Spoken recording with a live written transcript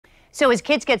So as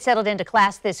kids get settled into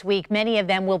class this week, many of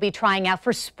them will be trying out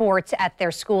for sports at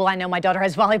their school. I know my daughter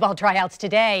has volleyball tryouts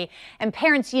today. And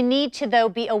parents, you need to, though,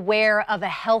 be aware of a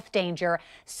health danger.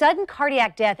 Sudden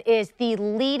cardiac death is the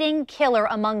leading killer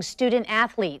among student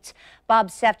athletes. Bob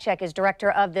Sefcik is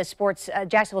director of the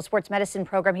Jacksonville Sports Medicine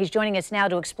Program. He's joining us now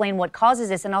to explain what causes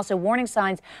this and also warning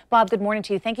signs. Bob, good morning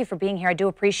to you. Thank you for being here. I do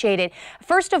appreciate it.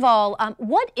 First of all,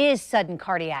 what is sudden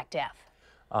cardiac death?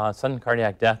 Sudden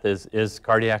cardiac death is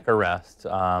cardiac arrest,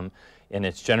 and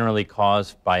it's generally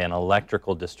caused by an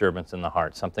electrical disturbance in the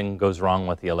heart. Something goes wrong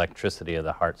with the electricity of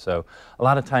the heart. So a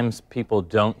lot of times people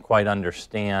don't quite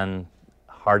understand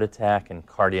heart attack and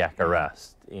cardiac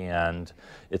arrest. And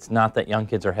it's not that young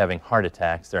kids are having heart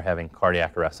attacks, they're having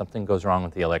cardiac arrest. Something goes wrong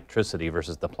with the electricity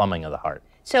versus the plumbing of the heart.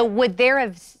 So would there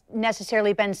have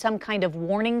necessarily been some kind of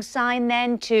warning sign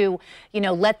then to,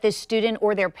 let this student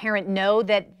or their parent know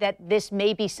that this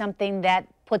may be something that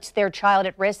puts their child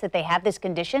at risk, that they have this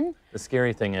condition? The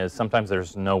scary thing is sometimes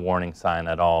there's no warning sign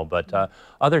at all, but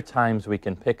other times we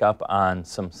can pick up on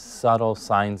some subtle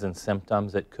signs and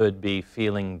symptoms. It could be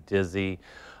feeling dizzy,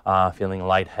 feeling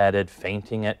lightheaded,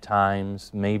 fainting at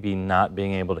times, maybe not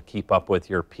being able to keep up with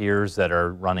your peers that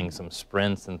are running some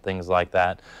sprints and things like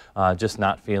that, just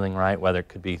not feeling right, whether it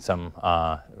could be some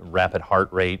rapid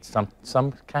heart rate,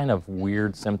 some kind of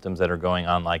weird symptoms that are going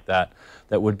on like that,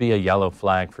 that would be a yellow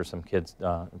flag for some kids,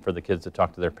 for the kids to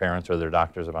talk to their parents or their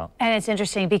doctors about. And it's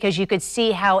interesting because you could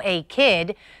see how a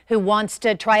kid who wants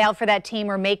to try out for that team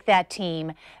or make that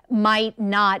team might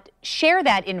not share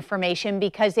that information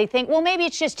because they think, well, maybe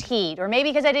it's just heat, or maybe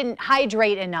because I didn't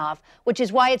hydrate enough, which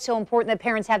is why it's so important that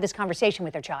parents have this conversation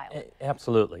with their child.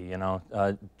 Absolutely,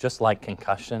 just like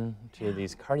concussion to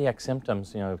these cardiac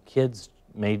symptoms, kids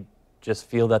may just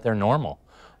feel that they're normal.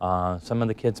 Some of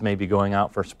the kids may be going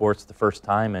out for sports the first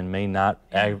time and may not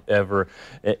ever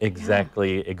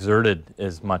exactly exerted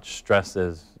as much stress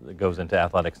as goes into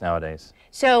athletics nowadays.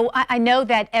 So I know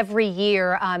that every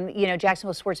year,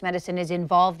 Jacksonville Sports Medicine is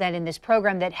involved then in this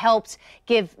program that helps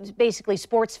give basically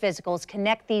sports physicals,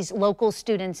 connect these local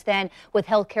students then with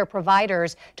healthcare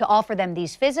providers to offer them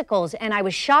these physicals. And I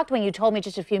was shocked when you told me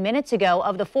just a few minutes ago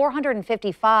of the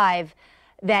 455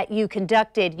 that you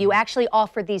conducted, you actually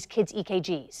offered these kids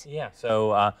EKGs. Yeah,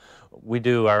 so we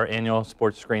do our annual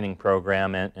sports screening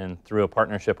program, and through a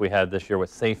partnership we had this year with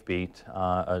SafeBeat,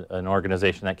 an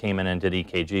organization that came in and did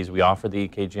EKGs, we offered the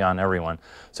EKG on everyone.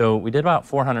 So we did about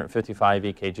 455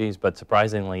 EKGs, but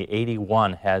surprisingly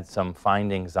 81 had some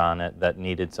findings on it that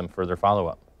needed some further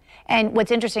follow-up. And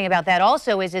what's interesting about that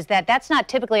also is that that's not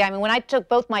typically, when I took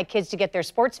both my kids to get their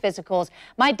sports physicals,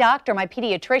 my doctor, my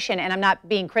pediatrician, and I'm not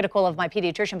being critical of my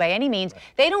pediatrician by any means,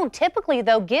 they don't typically,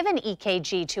 though, give an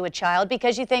EKG to a child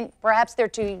because you think perhaps they're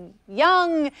too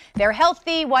young, they're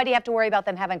healthy, why do you have to worry about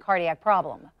them having a cardiac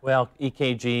problem? Well,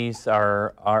 EKGs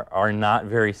are not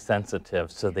very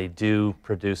sensitive, so they do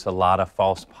produce a lot of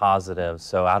false positives.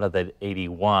 So out of the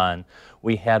 81,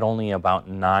 we had only about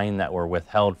 9 that were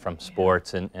withheld from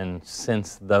sports, and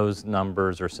since those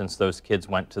numbers, or since those kids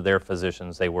went to their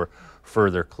physicians, they were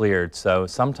further cleared. So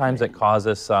sometimes it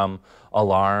causes some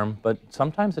alarm, but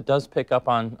sometimes it does pick up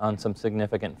on some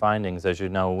significant findings. As you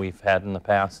know, we've had in the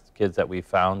past kids that we've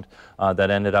found that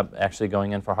ended up actually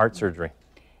going in for heart surgery.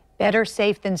 Better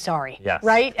safe than sorry, yes,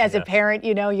 right? As a parent,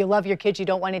 you love your kids, you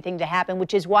don't want anything to happen,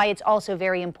 which is why it's also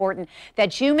very important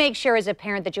that you make sure as a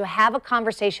parent that you have a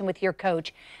conversation with your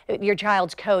coach, your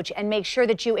child's coach, and make sure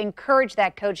that you encourage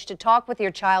that coach to talk with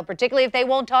your child, particularly if they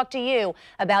won't talk to you,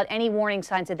 about any warning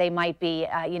signs that they might be,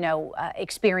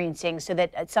 experiencing, so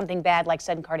that something bad like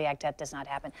sudden cardiac death does not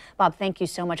happen. Bob, thank you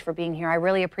so much for being here. I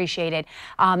really appreciate it.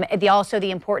 Also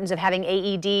the importance of having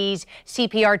AEDs,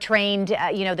 CPR trained,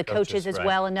 the coaches as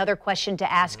well. Another question to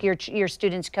ask your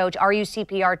student's coach: are you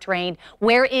CPR trained?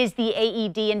 Where is the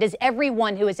AED? And does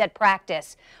everyone who is at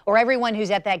practice or everyone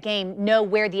who's at that game know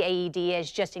where the AED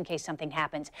is, just in case something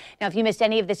happens? Now, if you missed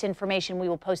any of this information, we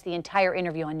will post the entire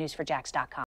interview on news4jax.com.